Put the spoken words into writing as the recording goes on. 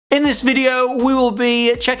In this video, we will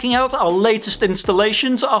be checking out our latest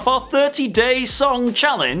installations of our 30-day song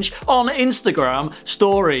challenge on Instagram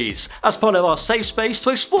stories as part of our safe space to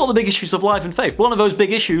explore the big issues of life and faith. One of those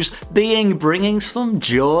big issues being bringing some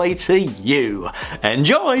joy to you.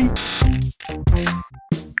 Enjoy!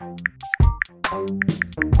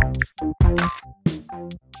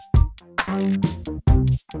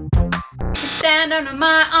 Stand under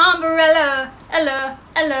my umbrella, ella,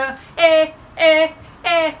 ella,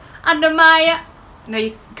 under my... No,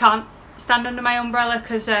 you can't stand under my umbrella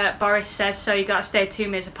because Boris says so. You gotta stay 2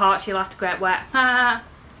 meters apart, so you'll have to get wet.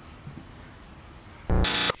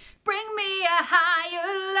 Bring me a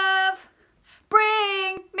higher love.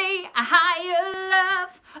 Bring me a higher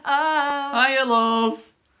love. Oh. Hiya,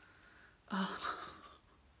 love. Oh.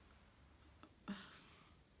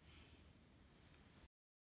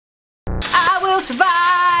 I will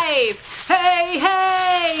survive. Hey,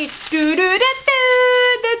 hey. Do do do do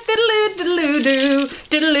do do do do do do.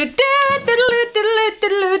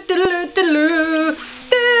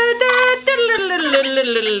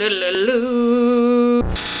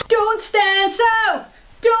 Don't stand so.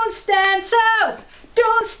 Don't stand so.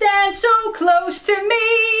 Don't stand so close to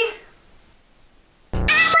me.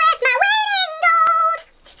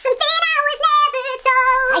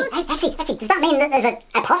 Hey, Betty, does that mean that there's a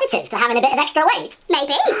positive to having a bit of extra weight?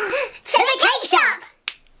 Maybe. To the cake shop!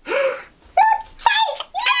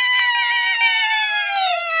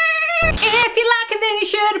 If you like it, then you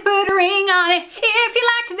should have put a ring on it. If you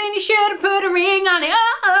like it, then you should have put a ring on it.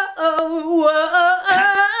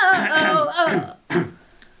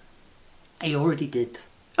 I already did.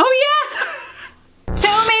 Oh yeah!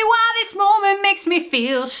 Tell me why this moment makes me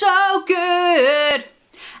feel so good.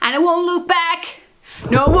 And I won't look back.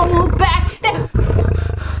 No, I won't look back.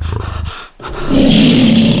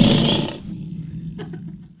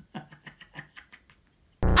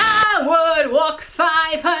 I would walk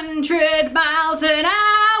 500 miles and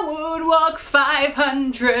I would walk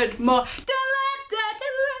 500 more.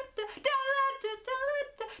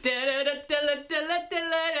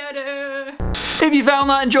 If you found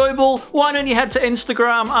that enjoyable, why don't you head to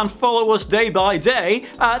Instagram and follow us day by day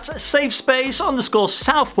at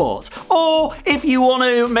safespace_Southport. Or if you want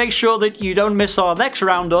to make sure that you don't miss our next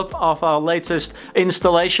roundup of our latest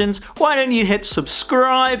installations, why don't you hit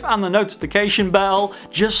subscribe and the notification bell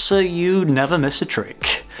just so you never miss a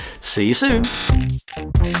trick. See you soon.